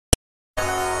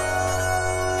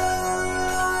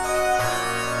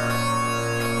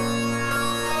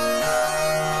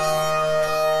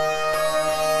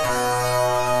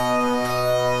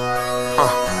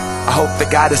hope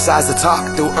the guy decides to talk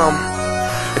through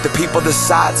if the people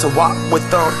decide to walk with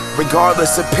them.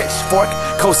 Regardless of pitchfork,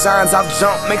 cosigns, I'll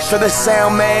jump. Make sure the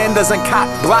soundman doesn't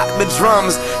cockblock the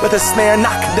drums. Let the snare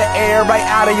knock the air right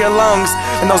out of your lungs,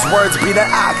 and those words be the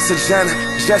oxygen.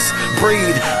 Just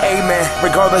breathe, amen.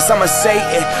 Regardless, I'ma say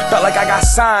it. Felt like I got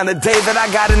signed the day that I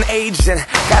got an agent.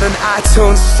 Got an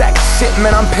iTunes check, shit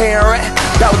man, I'm paying rent.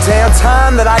 About damn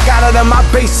time that I got it in my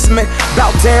basement.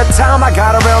 About damn time I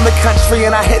got around the country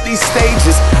and I hit these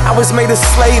stages. I was made to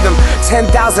slay them, 10,000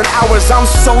 hours, I'm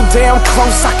so damn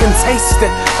close I can taste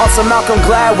it. On some Malcolm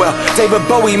Gladwell,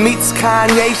 Bowie meets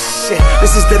Kanye shit.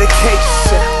 This is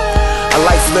dedication. A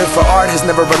life lived for art has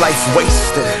never a life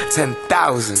wasted.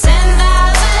 10,000. 10,000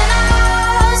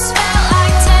 hours felt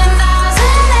like 10,000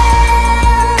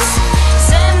 ends.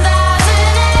 10,000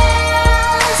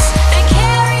 ends that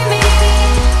carry me.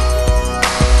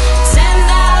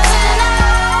 10,000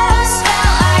 hours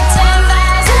felt like 10,000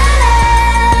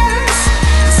 ends.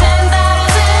 10,000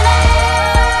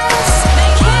 ends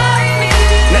that carry me.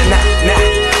 Nah.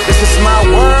 This is my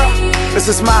world.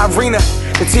 This is my arena.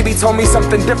 The TV told me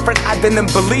something different, I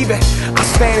didn't believe it. I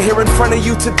stand here in front of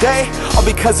you today, all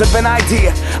because of an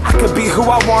idea. I could be who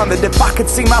I wanted if I could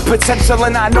see my potential,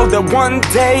 and I know that one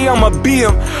day I'ma be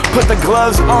him. Put the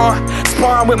gloves on,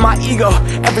 sparring with my ego.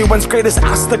 Everyone's greatest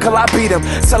obstacle, I beat him.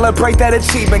 Celebrate that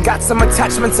achievement, got some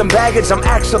attachments and baggage I'm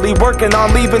actually working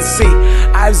on leaving. See,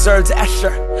 I observed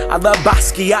Escher, I love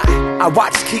Basquiat, I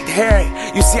watched Keith Haring.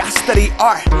 You see, I study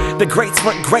art. The greats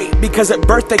weren't great because at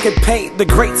birth they could paint. The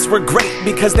greats were great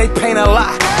because they paint a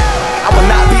lot. I will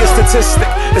not be a statistic,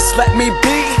 just let me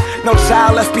be. No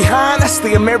child left behind, that's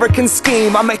the American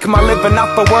scheme. I make my living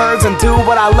off the words and do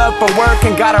what I love for work,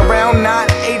 and got around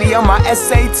 980 on my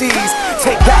SATs.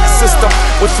 Take that system,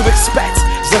 what you expect?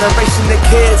 Generation of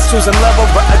kids choosing love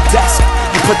over a desk.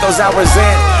 You put those hours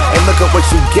in and look at what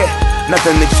you get.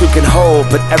 Nothing that you can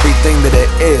hold, but everything that it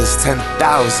is. 10,000.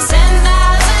 10,000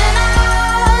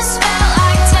 hours felt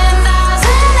like 10,000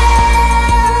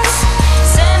 ends.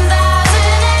 10,000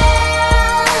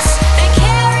 ends that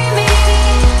carry me.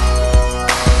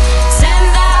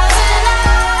 10,000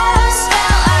 hours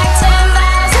felt like 10,000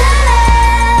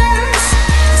 ends.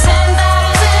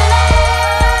 10,000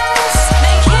 ends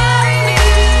that carry me.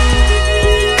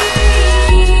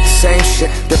 Same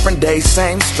shit, different days,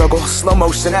 same struggle. Slow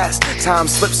motion as time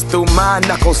slips through my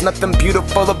knuckles. Nothing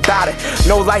beautiful about it,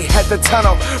 no light at the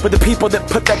tunnel. With the people that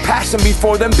put their passion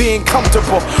before them being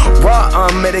comfortable. Raw,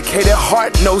 unmedicated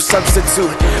heart, no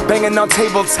substitute. Banging on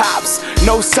tabletops,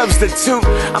 no substitute.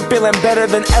 I'm feeling better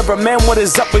than ever, man, what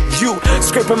is up with you?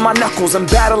 Scraping my knuckles and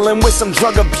battling with some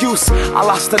drug abuse. I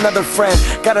lost another friend,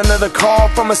 got another call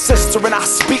from a sister, and I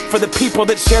speak for the people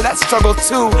that share that struggle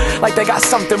too. Like they got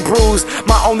something bruised.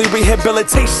 My only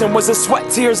rehabilitation was the sweat,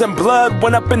 tears, and blood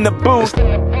went up in the booth.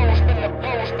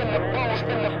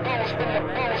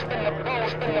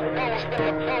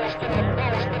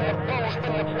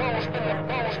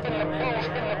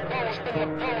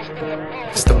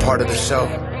 It's the part of the show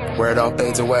where it all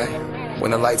fades away,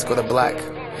 when the lights go to black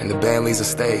and the band leaves the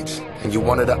stage. And you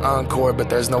wanted an encore, but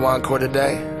there's no encore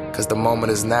today, cause the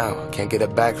moment is now, can't get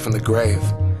it back from the grave.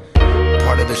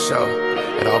 Part of the show,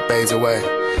 it all fades away,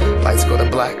 lights go to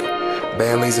black,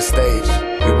 band leaves the stage.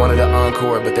 You wanted an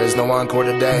encore, but there's no encore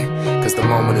today, cause the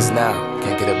moment is now,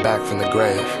 can't get it back from the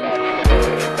grave.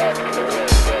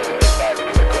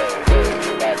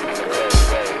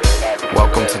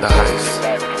 Welcome to the heist.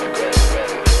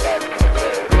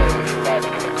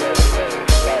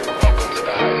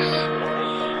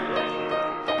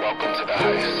 Welcome to the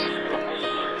heist.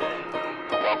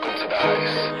 Welcome to the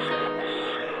heist.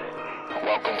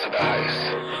 Welcome to the heist.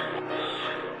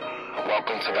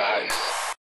 Welcome to the heist.